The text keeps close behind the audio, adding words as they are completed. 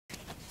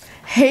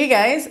Hey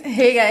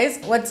guys,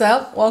 what's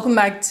up? Welcome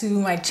back to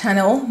my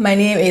channel. My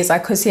name is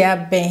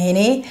Akosia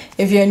Benhene.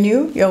 If you're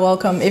new, you're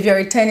welcome. If you're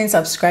a returning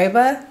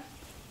subscriber,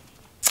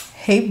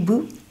 hey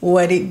boo,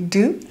 what it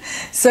do?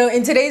 So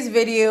in today's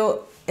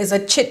video is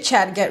a chit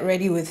chat, get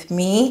ready with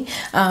me.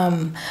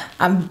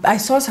 I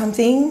saw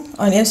something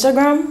on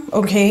Instagram,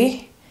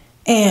 okay,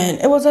 and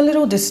it was a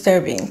little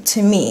disturbing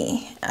to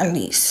me, at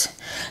least.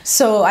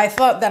 So I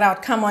thought that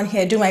I'd come on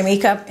here, do my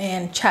makeup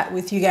and chat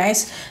with you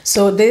guys.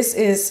 So this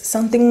is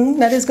something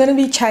that is going to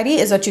be chatty.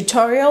 It's a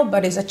tutorial,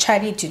 but it's a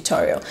chatty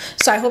tutorial.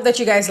 So I hope that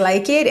you guys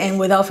like it, and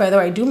without further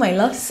ado, my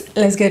loves,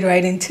 let's get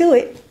right into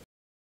it.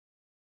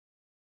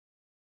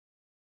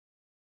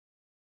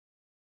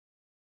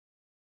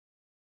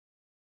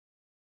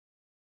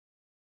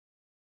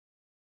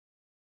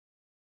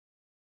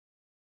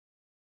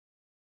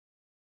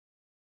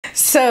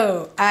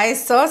 So I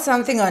saw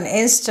something on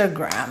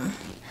Instagram,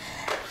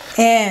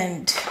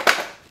 and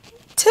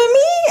to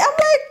me, I'm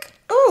like,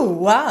 oh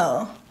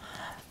wow,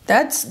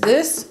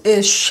 this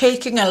is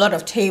shaking a lot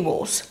of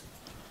tables.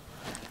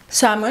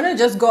 So I'm gonna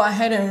just go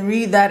ahead and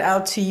read that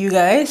out to you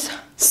guys.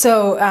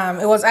 So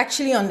it was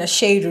actually on the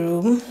Shade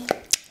Room.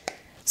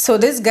 So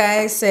this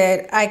guy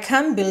said, I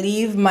can't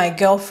believe my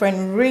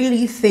girlfriend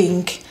really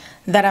think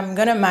that I'm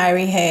gonna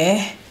marry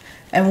her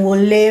and we'll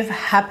live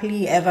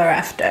happily ever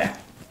after.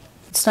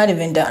 It's not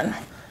even done.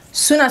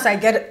 Soon as I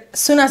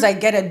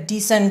get a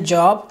decent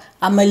job,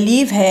 I'ma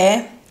leave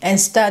her and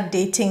start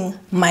dating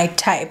my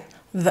type.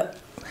 The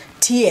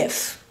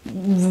TF.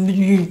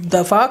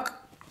 The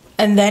fuck?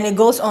 And then it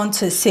goes on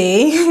to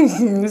say,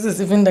 this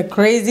is even the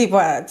crazy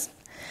part.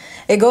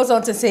 It goes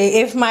on to say,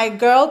 if my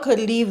girl could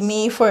leave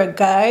me for a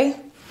guy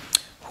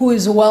who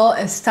is well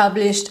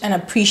established and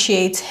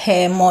appreciates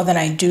her more than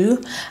I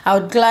do, I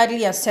would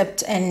gladly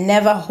accept and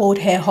never hold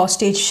her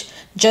hostage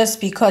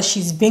just because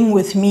she's been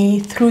with me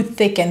through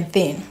thick and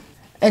thin.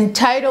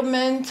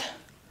 Entitlement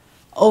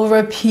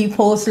over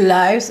people's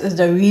lives is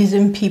the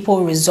reason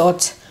people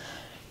resort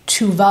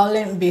to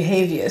violent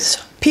behaviors.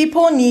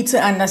 People need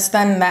to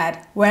understand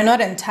that we're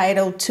not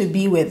entitled to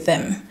be with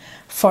them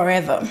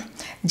forever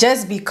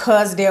just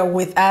because they're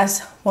with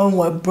us when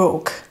we're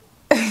broke.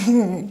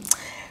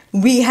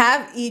 We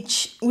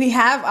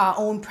have our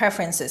own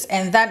preferences,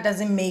 and that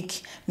doesn't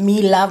make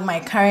me love my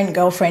current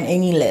girlfriend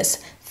any less.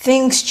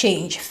 Things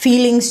change,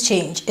 feelings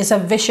change. It's a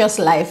vicious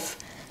life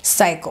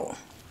cycle.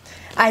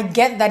 I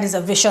get that it's a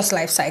vicious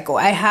life cycle.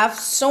 I have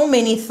so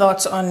many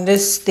thoughts on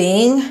this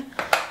thing.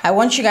 I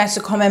want you guys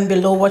to comment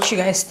below what you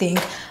guys think.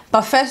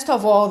 But first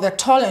of all, the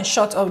tall and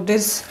short of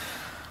this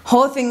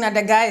whole thing that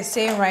the guy is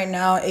saying right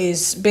now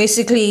is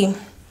basically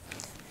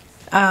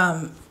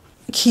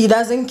he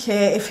doesn't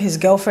care if his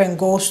girlfriend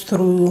goes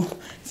through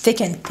thick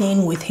and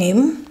thin with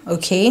him,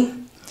 okay?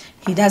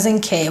 He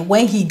doesn't care.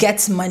 When he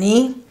gets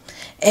money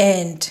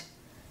and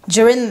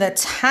during the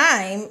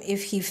time,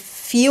 if he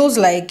feels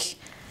like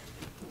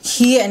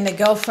he and the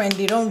girlfriend,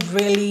 they don't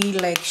really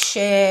like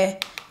share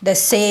the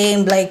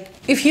same, like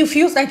if he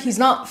feels like he's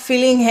not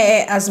feeling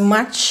her as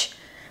much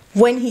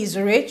when he's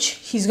rich,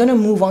 he's gonna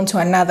move on to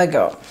another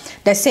girl.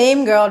 The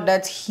same girl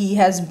that he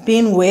has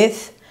been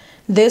with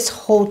this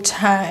whole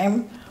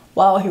time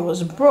while he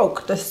was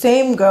broke. The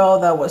same girl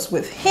that was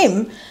with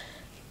him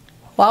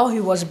while he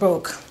was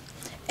broke.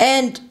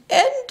 And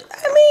I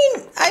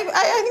mean,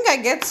 I think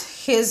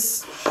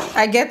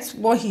I get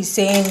what he's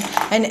saying,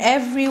 and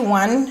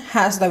everyone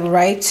has the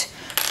right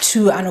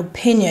to an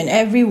opinion.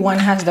 Everyone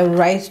has the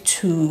right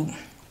to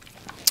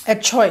a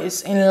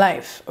choice in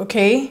life,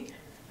 okay?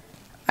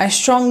 I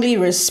strongly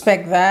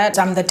respect that.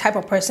 I'm the type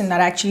of person that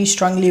actually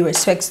strongly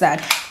respects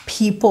that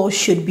people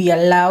should be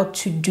allowed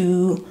to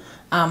do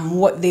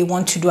what they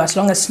want to do as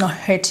long as it's not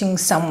hurting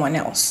someone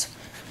else.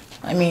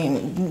 I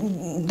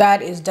mean,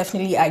 that is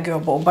definitely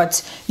arguable,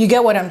 but you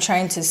get what I'm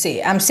trying to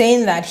say. I'm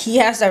saying that he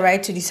has the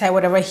right to decide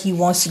whatever he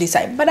wants to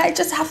decide, but I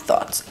just have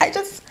thoughts. I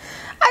just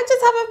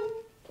have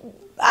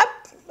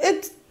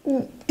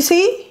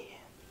see,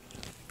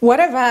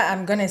 whatever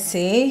I'm gonna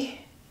say,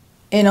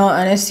 in all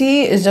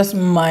honesty, is just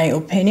my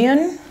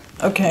opinion,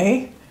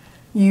 okay?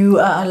 You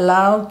are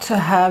allowed to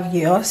have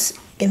yours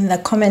in the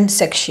comment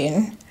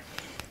section.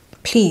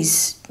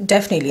 Please,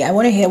 definitely, I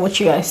want to hear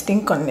what you guys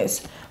think on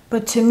this.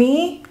 But to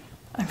me,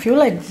 I feel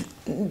like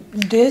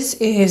this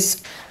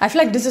is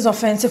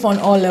offensive on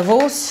all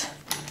levels,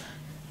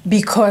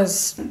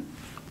 because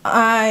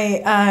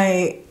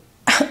I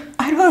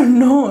don't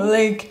know,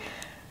 like,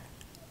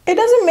 it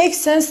doesn't make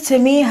sense to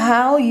me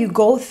how you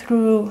go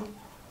through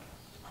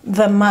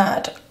the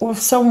mud with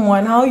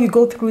someone, how you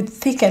go through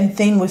thick and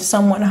thin with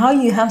someone, how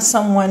you have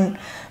someone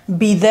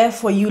be there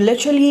for you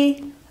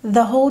literally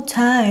the whole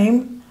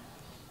time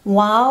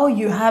while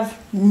you have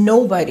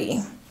nobody.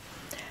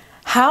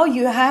 How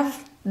you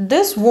have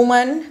this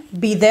woman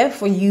be there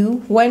for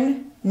you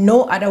when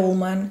no other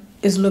woman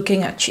is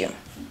looking at you.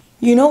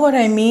 You know what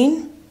I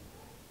mean?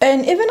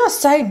 And even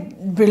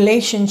outside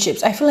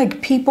relationships, I feel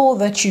like people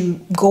that you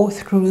go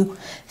through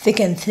thick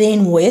and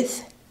thin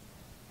with,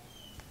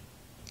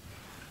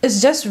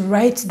 it's just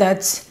right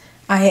that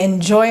I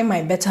enjoy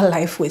my better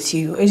life with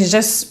you. It's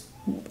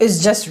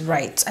just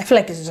right. I feel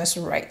like it's just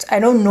right. I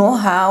don't know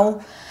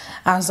how,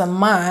 as a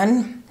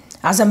man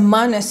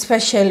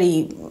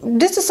especially,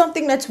 this is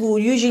something that we'll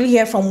usually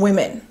hear from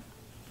women.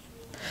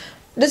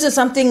 This is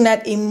something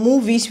that in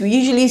movies we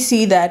usually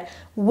see, that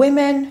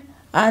women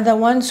are the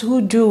ones who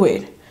do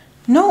it.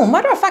 No,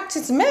 matter of fact,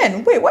 it's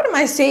men. Wait, what am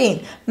I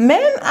saying?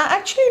 Men are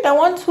actually the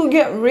ones who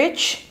get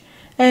rich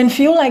and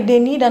feel like they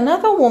need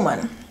another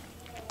woman.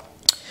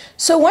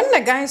 So when the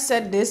guy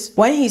said this,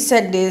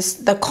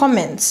 the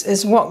comments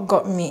is what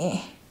got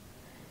me.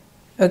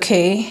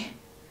 Okay,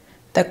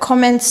 the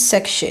comments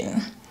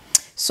section.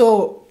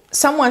 So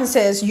someone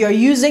says, you're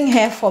using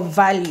her for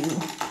value.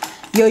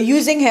 You're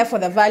using her for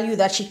the value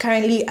that she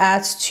currently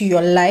adds to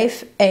your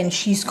life, and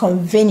she's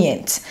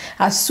convenient.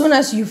 As soon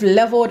as you've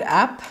leveled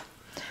up,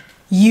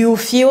 you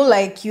feel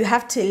like you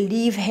have to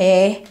leave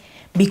her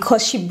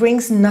because she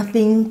brings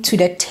nothing to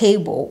the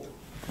table.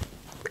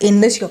 In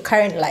this your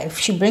current life,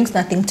 she brings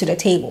nothing to the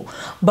table.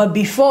 But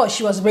before,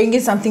 she was bringing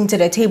something to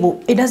the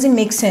table. It doesn't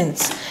make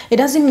sense. It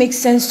doesn't make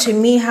sense to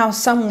me how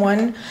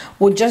someone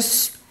would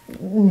just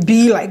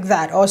be like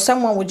that, or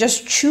someone would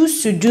just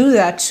choose to do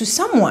that to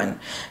someone,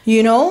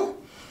 you know.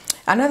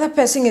 Another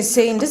person is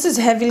saying this is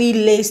heavily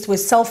laced with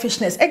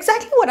selfishness.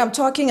 Exactly what I'm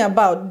talking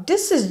about.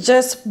 This is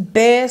just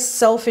bare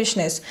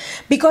selfishness.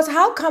 Because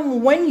how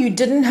come when you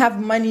didn't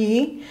have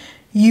money,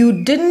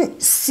 you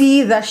didn't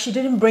see that she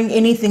didn't bring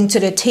anything to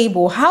the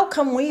table? How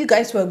come when you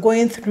guys were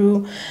going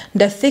through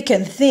the thick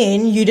and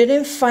thin, you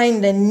didn't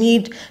find the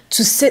need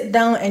to sit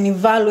down and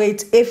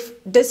evaluate if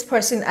this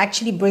person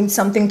actually brings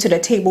something to the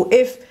table?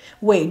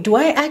 Wait, do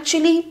I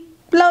actually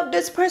love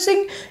this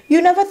person?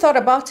 You never thought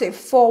about it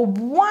for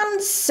 1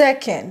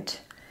 second.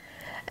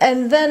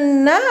 And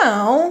then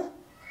now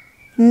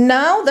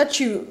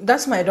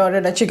that's my daughter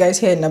that you guys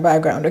hear in the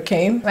background,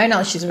 okay? Right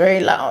now she's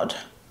very loud.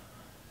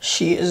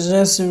 She is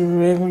just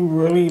really,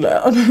 really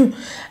loud.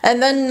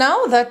 And then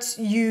now that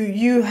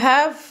you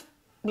have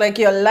like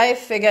your life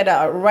figured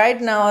out, right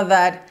now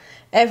that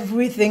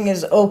everything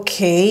is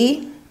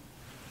okay,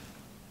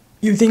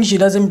 you think she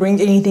doesn't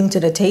bring anything to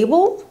the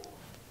table?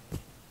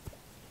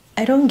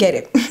 I don't get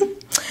it.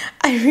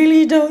 I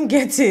really don't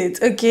get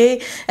it,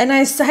 okay? And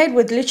I side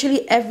with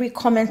literally every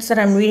comment that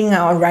I'm reading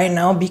out right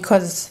now,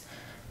 because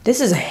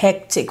this is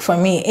hectic for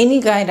me. Any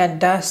guy that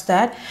does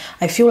that,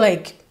 I feel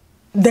like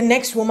the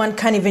next woman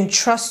can't even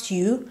trust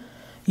you,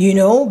 you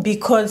know,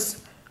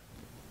 because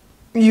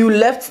you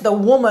left the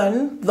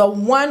woman, the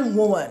one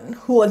woman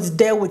who was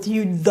there with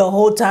you the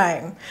whole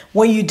time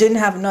when you didn't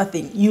have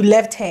nothing. You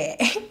left her.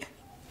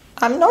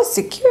 I'm not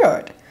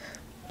secured.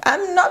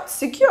 I'm not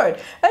secured.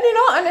 And you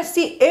know,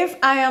 honestly, if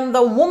I am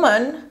the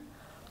woman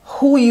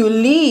who you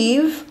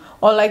leave,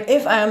 or like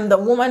if I am the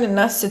woman in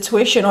that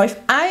situation, or if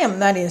I am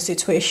not in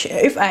situation,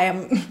 if I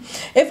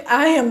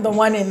am the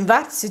one in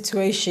that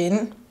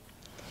situation,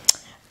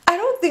 I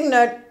don't think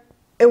that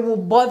it will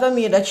bother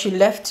me that you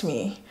left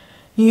me,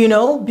 you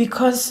know,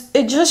 because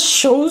it just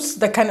shows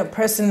the kind of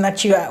person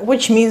that you are,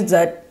 which means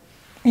that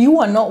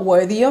you are not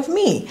worthy of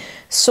me.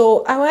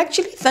 So I will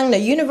actually thank the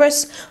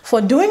universe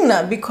for doing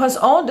that, because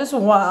all this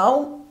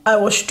while I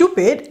was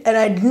stupid and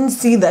I didn't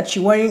see that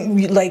you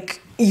weren't like,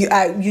 you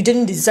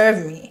didn't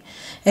deserve me.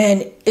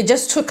 And it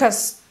just took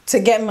us to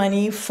get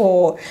money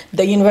for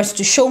the universe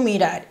to show me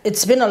that.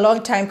 It's been a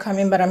long time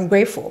coming, but I'm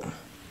grateful.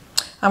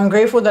 I'm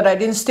grateful that I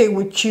didn't stay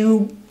with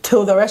you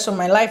till the rest of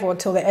my life, or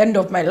till the end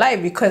of my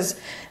life, because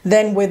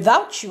then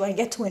without you, I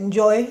get to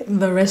enjoy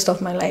the rest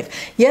of my life.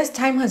 Yes,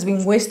 time has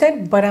been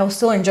wasted, but I'll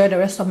still enjoy the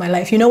rest of my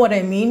life. You know what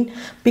I mean?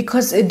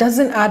 Because it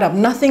doesn't add up.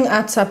 Nothing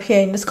adds up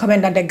here in this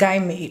comment that the guy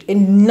made.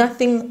 And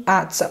nothing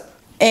adds up.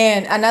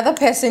 And another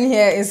person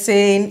here is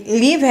saying,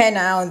 leave her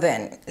now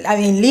then.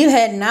 Leave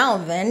her now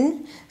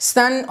then.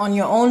 Stand on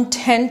your own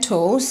 10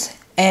 toes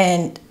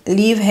and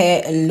leave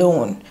her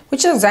alone.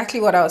 Which is exactly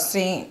what I was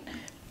saying.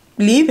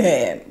 Leave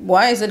her.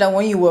 Why is it that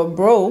when you were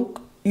broke,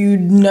 you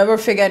never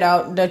figured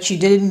out that you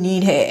didn't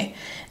need her?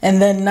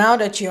 And then now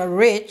that you're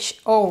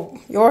rich, oh,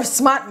 your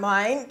smart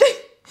mind,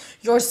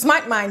 your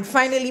smart mind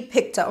finally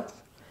picked up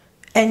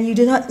and you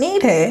do not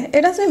need her.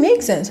 It doesn't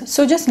make sense.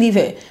 So just leave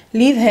her.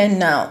 Leave her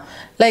now.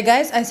 Like,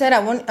 guys, I said I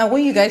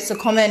want you guys to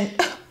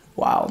comment.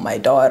 Wow, my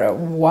daughter.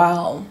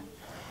 Wow.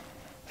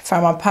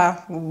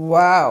 Famapa.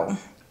 Wow.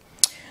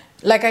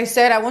 Like I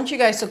said, I want you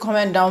guys to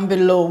comment down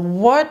below.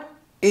 What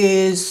do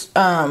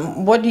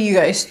you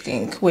guys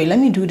think? Wait, let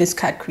me do this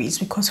cat crease,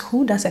 because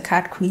who does a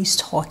cat crease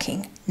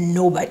talking?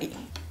 Nobody.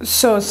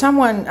 So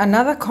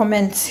another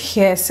comment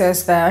here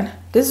says that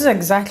this is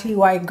exactly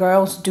why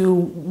girls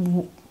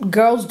do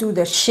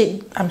the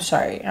shit. I'm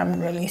sorry, I'm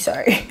really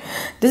sorry.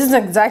 This is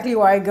exactly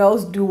why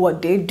girls do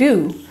what they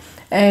do.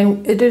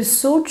 And it is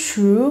so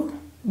true,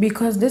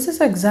 because this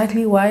is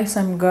exactly why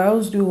some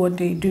girls do what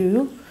they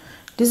do.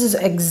 This is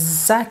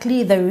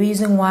exactly the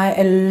reason why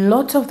a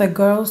lot of the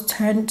girls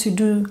tend to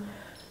do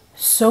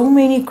so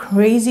many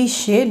crazy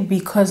shit,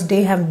 because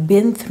they have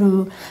been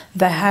through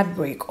the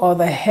heartbreak or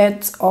the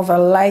hits of a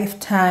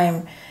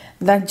lifetime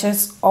that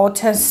just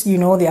alters, you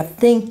know, their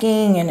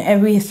thinking and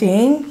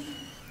everything.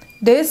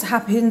 This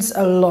happens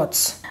a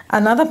lot.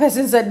 Another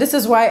person said, this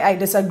is why I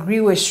disagree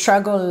with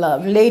struggle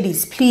love.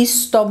 Ladies, please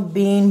stop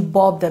being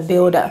Bob the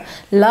Builder.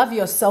 Love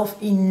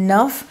yourself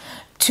enough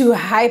to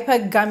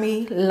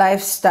hypergamy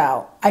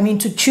lifestyle. I mean,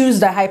 to choose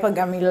the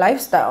hypergamy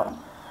lifestyle.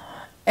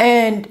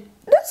 And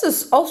this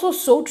is also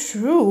so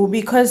true,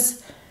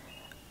 because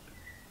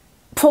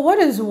for what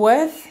it's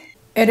worth,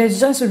 it is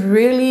just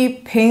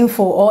really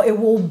painful, or it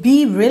will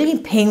be really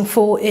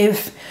painful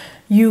if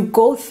you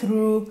go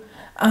through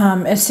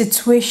a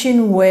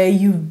situation where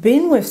you've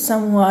been with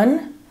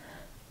someone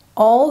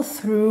all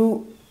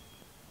through,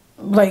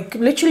 like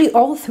literally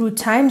all through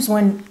times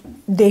when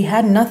they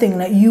had nothing,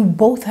 like you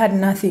both had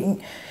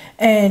nothing.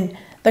 And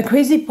the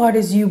crazy part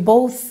is you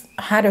both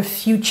had a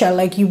future,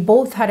 like you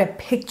both had a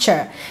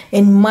picture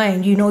in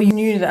mind. You know, you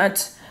knew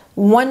that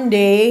one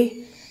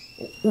day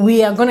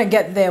we are gonna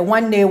get there,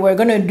 one day we're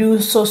gonna do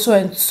so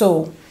and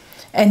so.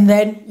 And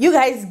then you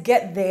guys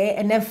get there,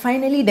 and then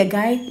finally the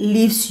guy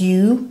leaves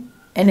you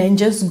and then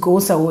just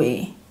goes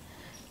away.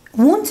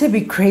 Won't it be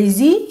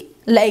crazy?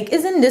 Like,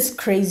 isn't this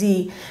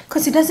crazy?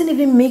 Because it doesn't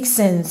even make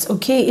sense,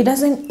 okay? It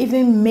doesn't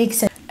even make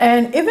sense.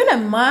 And even a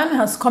man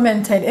has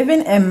commented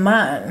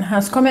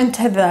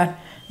that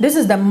this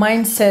is the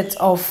mindset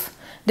of,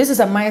 this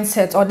is a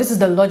mindset, or this is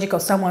the logic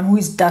of someone who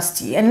is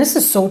dusty. And this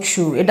is so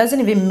true. It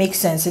doesn't even make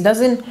sense. It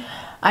doesn't,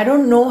 I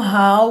don't know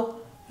how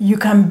you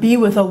can be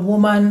with a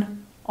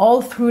woman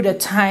all through the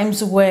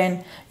times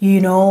when, you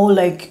know,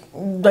 like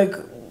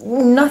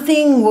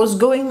nothing was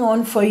going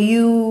on for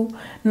you,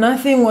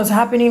 nothing was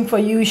happening for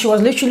you. She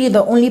was literally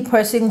the only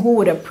person who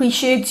would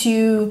appreciate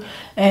you,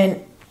 and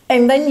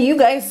then you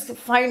guys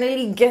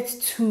finally get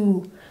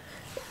to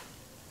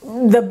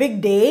the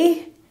big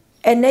day,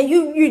 and then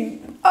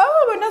you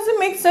oh, it doesn't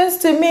make sense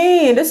to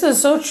me. This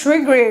is so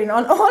triggering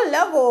on all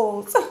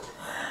levels.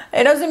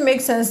 It doesn't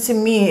make sense to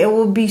me. It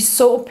will be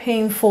so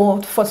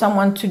painful for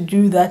someone to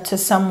do that to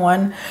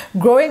someone.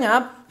 Growing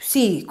up,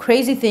 see,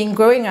 crazy thing,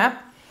 growing up,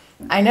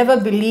 I never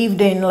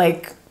believed in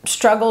like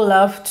struggle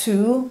love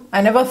too.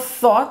 I never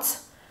thought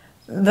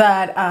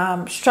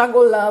that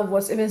struggle love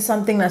was even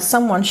something that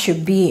someone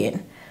should be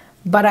in.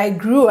 But I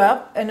grew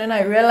up, and then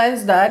I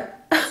realized that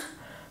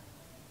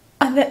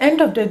at the end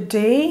of the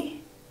day,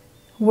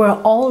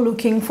 we're all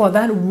looking for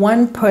that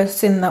one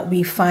person that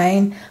we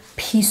find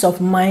peace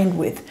of mind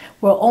with.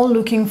 We're all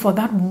looking for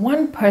that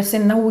one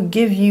person that will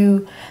give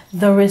you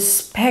the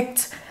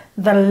respect,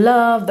 the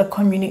love, the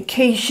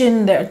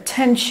communication, the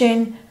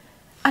attention.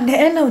 At the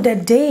end of the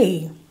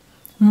day,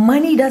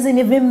 money doesn't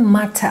even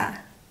matter,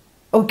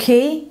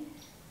 okay?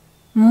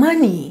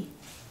 Money,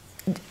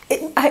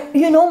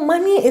 you know,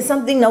 money is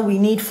something that we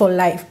need for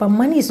life, but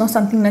money is not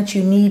something that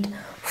you need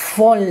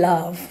for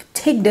love.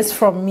 Take this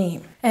from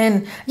me.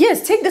 And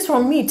yes, take this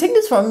from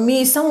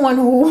me, someone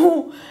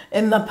who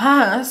in the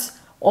past,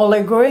 or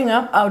like growing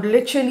up, I would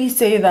literally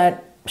say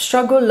that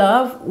struggle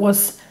love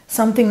was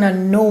something that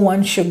no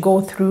one should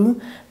go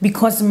through,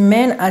 because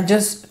men are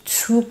just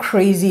too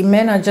crazy.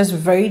 Men are just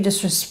very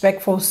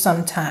disrespectful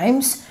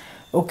sometimes,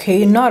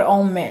 okay? Not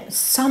all men,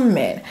 some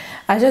men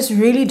are just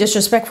really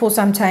disrespectful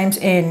sometimes,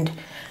 and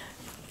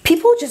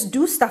people just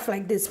do stuff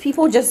like this.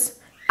 People just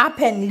up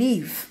and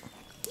leave.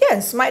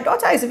 Yes, my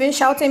daughter is even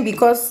shouting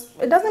because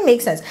it doesn't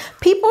make sense.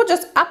 People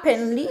just up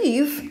and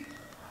leave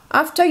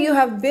after you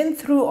have been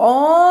through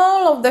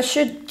all of the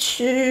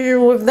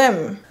shit with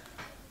them.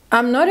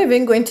 I'm not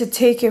even going to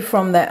take it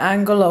from the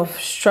angle of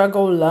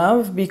struggle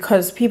love,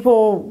 because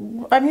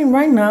people, I mean,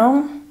 right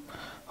now,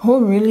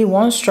 who really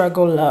wants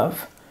struggle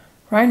love?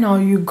 Right now,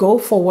 you go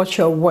for what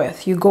you're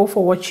worth. You go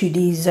for what you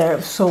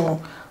deserve.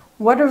 So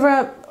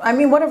whatever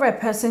a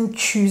person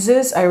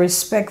chooses, I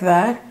respect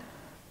that.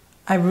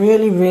 I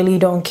really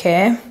don't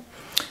care.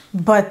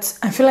 But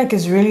I feel like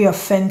it's really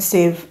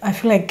offensive. I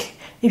feel like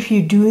if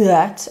you do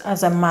that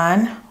as a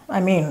man, I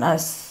mean,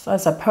 as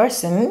a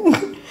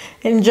person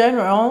in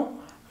general,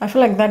 I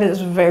feel like that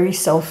is very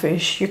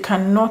selfish. You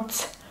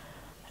cannot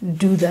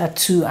do that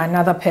to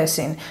another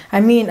person. I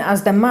mean,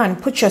 as the man,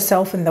 put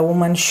yourself in the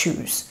woman's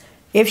shoes.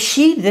 If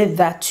she did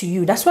that to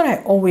you, that's what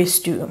I always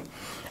do.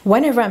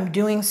 Whenever I'm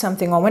doing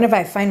something, or whenever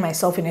I find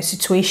myself in a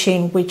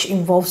situation which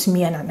involves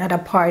me and another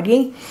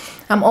party,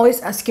 I'm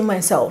always asking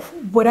myself,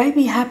 would I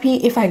be happy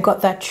if I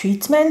got that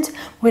treatment?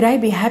 Would I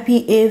be happy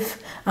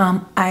if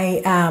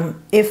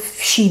if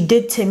she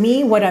did to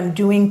me what I'm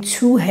doing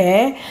to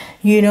her?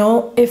 You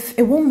know, if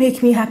it won't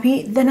make me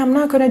happy, then I'm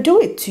not gonna do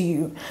it to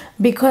you.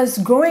 Because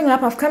growing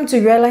up, I've come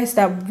to realize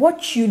that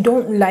what you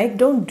don't like,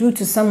 don't do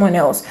to someone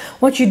else.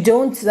 What you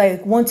don't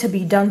like want to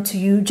be done to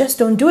you, just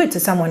don't do it to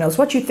someone else.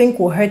 What you think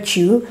will hurt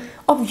you,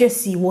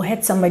 obviously will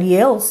hurt somebody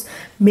else.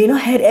 May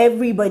not hurt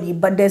everybody,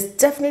 but there's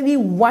definitely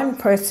one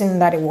person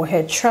that it will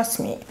hurt. Trust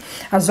me.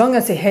 As long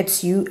as it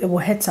hurts you, it will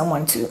hurt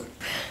someone too.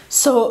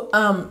 So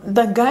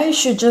the guy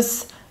should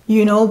just,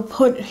 you know,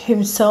 put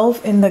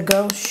himself in the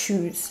girl's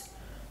shoes.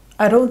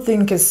 I don't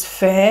think it's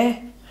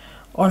fair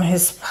on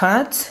his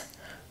part,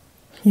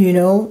 you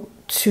know,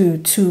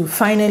 to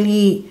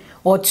finally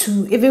or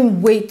to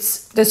even wait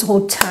this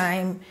whole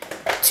time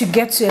to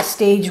get to a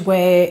stage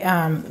where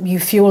you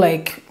feel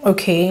like,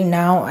 okay,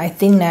 now I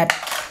think that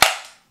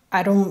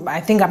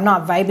I think I'm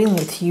not vibing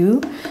with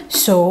you,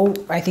 so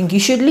I think you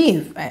should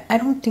leave. I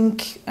don't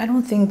think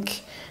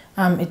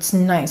it's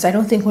nice. I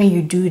don't think when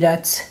you do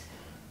that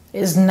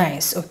is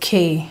nice.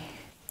 Okay.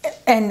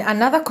 And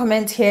another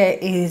comment here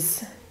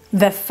is,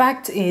 the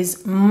fact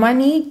is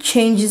money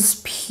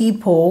changes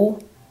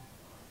people,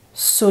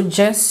 so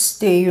just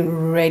stay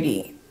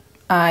ready.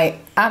 I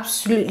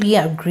absolutely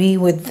agree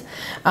with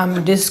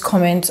this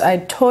comment. I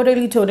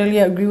totally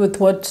agree with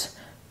what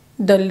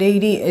the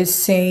lady is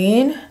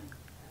saying.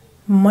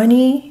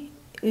 Money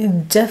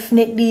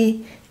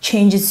definitely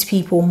changes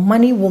people.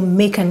 Money will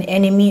make an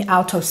enemy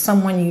out of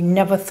someone you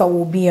never thought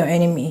would be your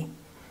enemy.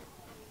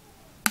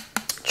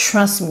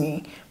 Trust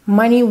me,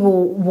 money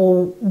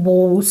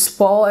will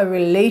spoil a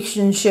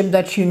relationship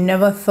that you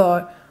never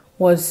thought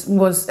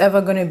was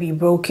ever going to be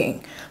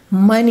broken.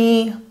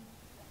 Money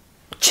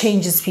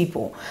changes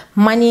people.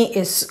 Money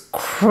is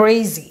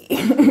crazy.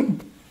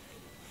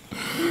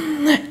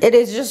 It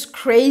is just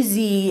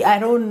crazy. I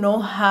don't know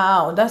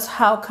how. That's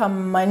how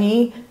come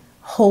money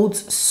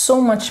holds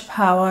so much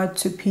power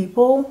to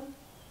people.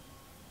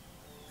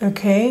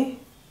 Okay?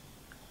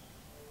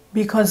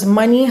 Because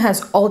money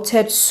has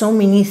altered so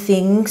many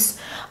things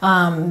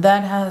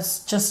that has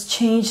just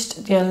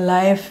changed their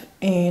lives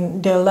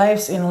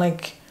in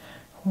like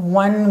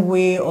one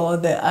way or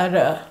the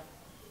other.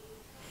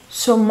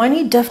 So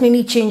money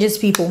definitely changes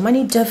people.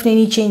 Money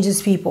definitely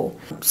changes people.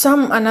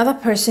 Another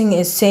person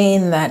is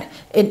saying that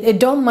it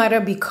don't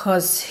matter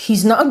because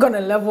he's not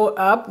gonna level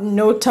up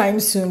no time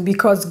soon,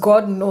 because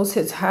God knows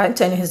his heart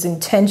and his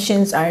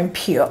intentions are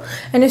impure.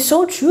 And it's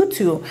so true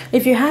too.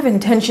 If you have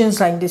intentions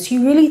like this,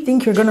 you really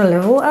think you're gonna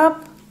level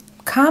up?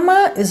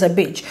 Karma is a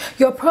bitch.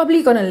 You're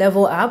probably gonna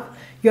level up.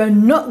 You're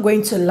not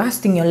going to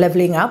last in your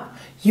leveling up.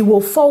 You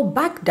will fall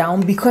back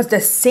down because the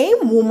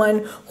same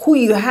woman who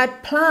you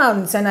had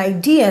plans and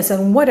ideas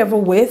and whatever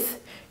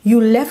with,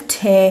 you left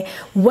her,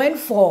 went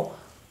for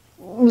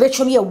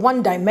literally a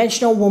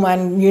one-dimensional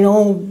woman, you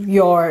know,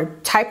 your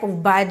type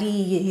of body,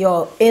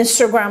 your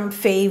Instagram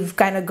fave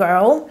kind of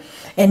girl,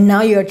 and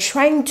now you're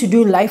trying to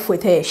do life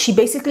with her. She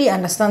basically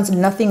understands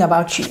nothing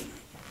about you.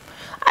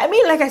 I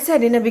mean, like I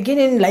said in the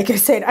beginning, like I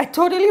said, I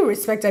totally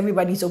respect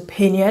everybody's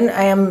opinion.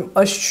 I am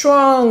a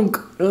strong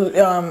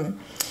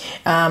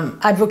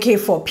advocate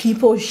for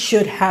people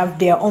should have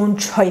their own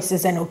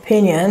choices and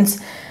opinions,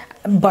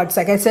 but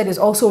like I said, it's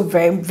also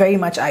very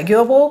much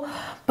arguable.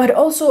 But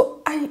also,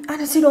 I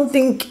honestly don't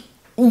think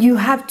you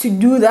have to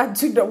do that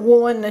to the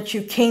woman that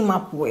you came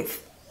up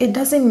with. It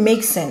doesn't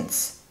make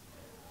sense.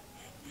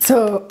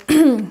 So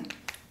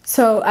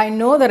so I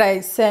know that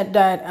I said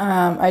that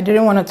I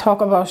didn't want to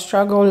talk about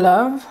struggle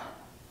love,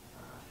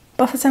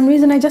 but for some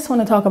reason I just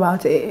want to talk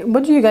about it.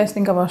 What do you guys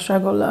think about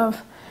struggle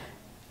love?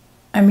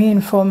 I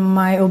mean, for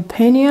my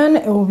opinion,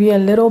 it will be a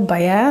little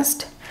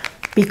biased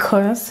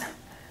because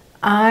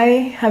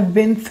I have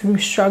been through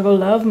struggle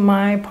love.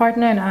 My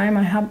partner and I,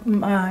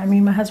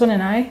 my husband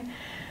and I,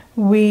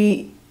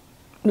 we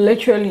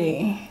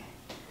literally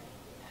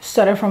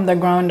started from the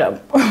ground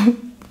up.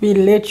 We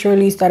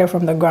literally started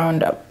from the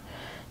ground up.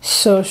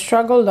 So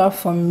struggle love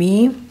for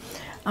me,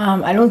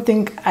 I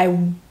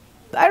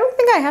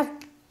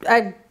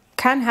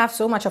can't have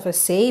so much of a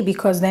say,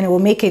 because then it will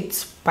make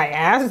it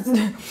biased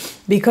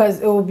because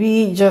it will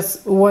be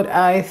just what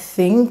I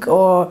think,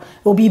 or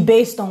it will be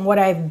based on what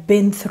I've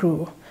been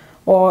through,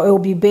 or it will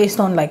be based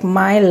on like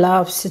my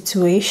love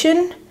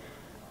situation.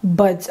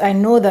 But I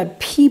know that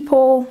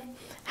people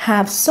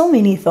have so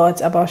many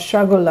thoughts about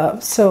struggle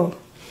love. So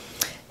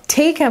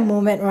take a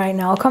moment right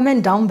now,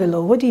 comment down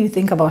below, what do you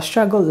think about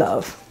struggle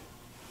love?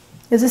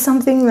 Is it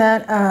something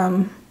that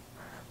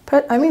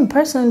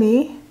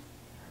personally,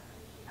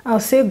 I'll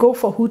say go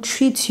for who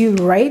treats you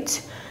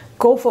right.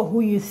 Go for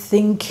who you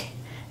think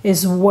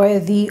is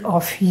worthy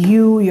of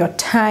you, your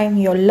time,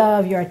 your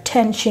love, your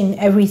attention,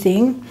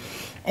 everything.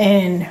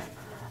 And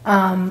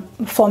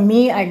for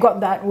me, I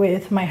got that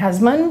with my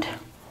husband.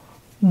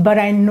 But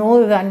I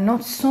know that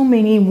not so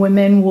many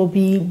women will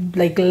be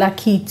like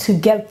lucky to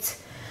get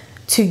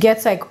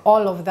like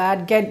all of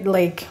that, get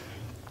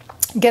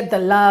the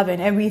love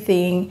and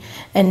everything,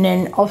 and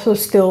then also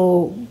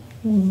still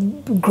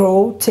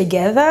grow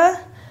together.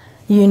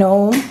 You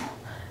know,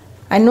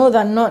 I know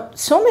that not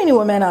so many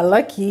women are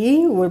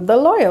lucky with the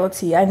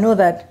loyalty. I know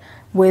that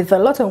with a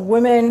lot of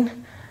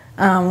women,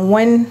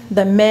 when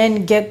the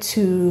men get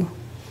to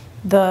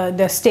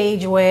the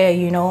stage where,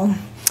 you know,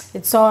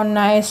 it's all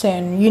nice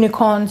and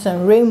unicorns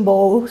and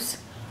rainbows,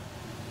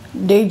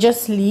 they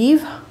just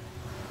leave.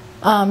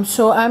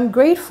 So I'm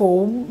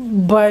grateful.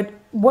 But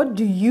what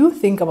do you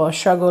think about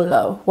struggle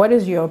love? What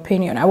is your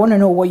opinion? I want to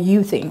know what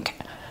you think.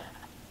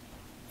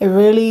 I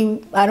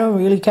don't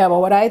really care about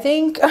what I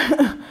think.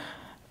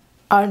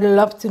 I'd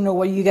love to know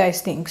what you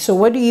guys think. So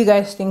what do you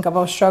guys think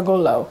about struggle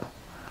love?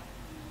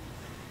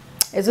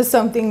 Is this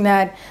something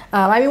that,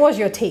 what's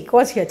your take?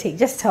 What's your take?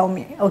 Just tell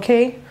me,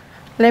 okay?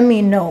 Let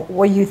me know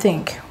what you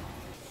think.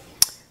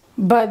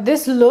 But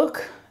this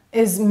look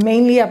is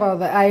mainly about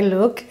the eye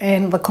look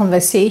and the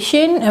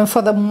conversation, and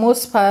for the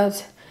most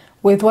part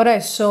with what I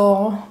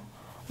saw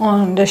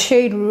on the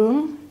shade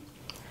room,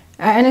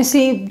 I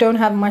honestly don't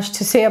have much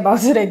to say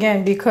about it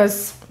again,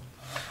 because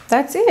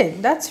that's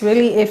it. That's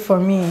really it for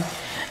me.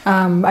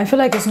 I feel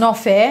like it's not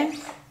fair.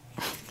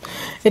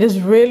 It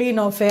is really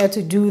not fair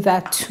to do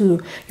that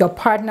to your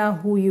partner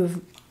who you've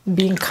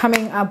been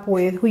coming up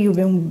with, who you've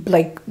been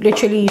like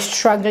literally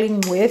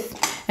struggling with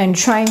and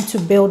trying to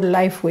build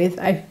life with.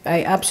 I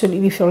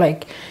absolutely feel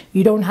like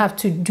you don't have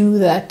to do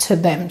that to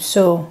them.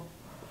 So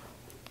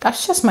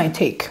that's just my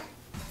take.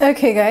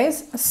 Okay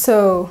guys,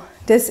 so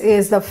this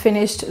is the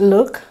finished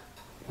look,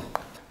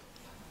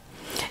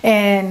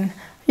 and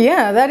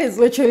yeah, that is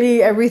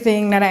literally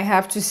everything that I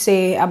have to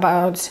say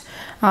about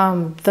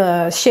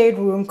the shade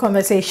room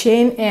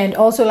conversation. And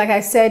also, like I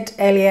said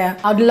earlier,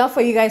 I'd love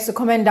for you guys to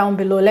comment down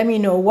below. Let me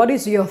know what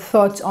is your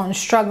thoughts on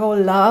struggle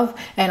love,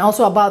 and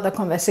also about the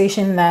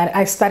conversation that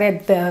I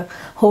started the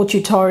whole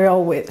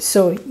tutorial with.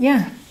 So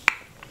yeah,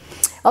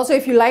 also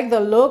if you like the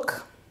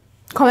look,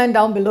 comment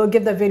down below,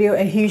 give the video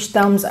a huge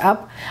thumbs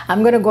up.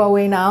 I'm gonna go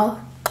away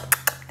now.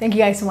 Thank you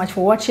guys so much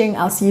for watching.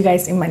 I'll see you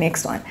guys in my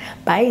next one.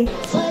 Bye.